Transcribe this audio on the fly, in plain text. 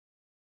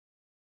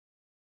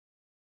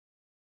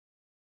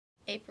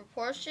A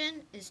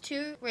proportion is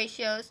two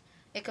ratios,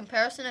 a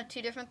comparison of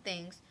two different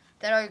things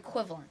that are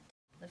equivalent.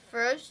 The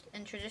first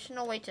and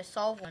traditional way to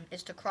solve one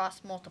is to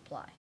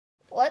cross-multiply.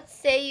 Let's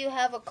say you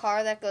have a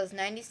car that goes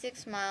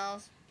 96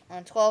 miles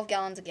on 12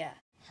 gallons of gas.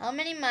 How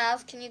many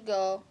miles can you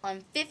go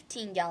on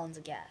 15 gallons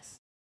of gas?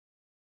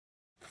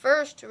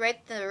 First,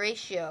 write the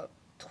ratio,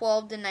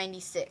 12 to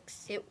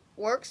 96. It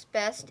works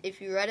best if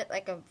you write it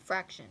like a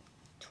fraction,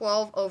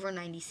 12 over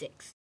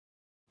 96.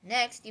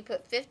 Next, you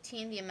put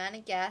 15, the amount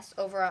of gas,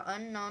 over an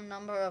unknown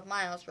number of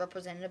miles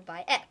represented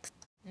by x.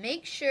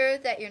 Make sure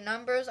that your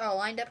numbers are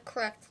lined up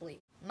correctly.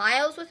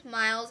 Miles with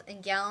miles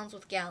and gallons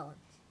with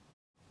gallons.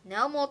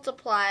 Now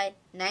multiply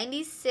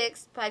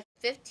 96 by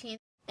 15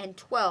 and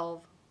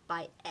 12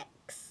 by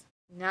x.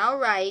 Now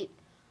write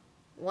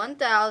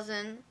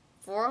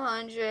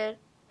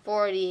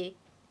 1,440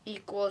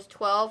 equals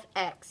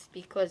 12x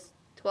because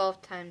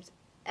 12 times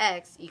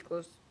x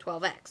equals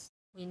 12x.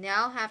 We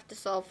now have to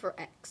solve for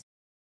x.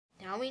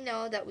 Now we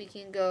know that we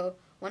can go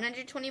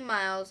 120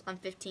 miles on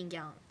 15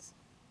 gallons.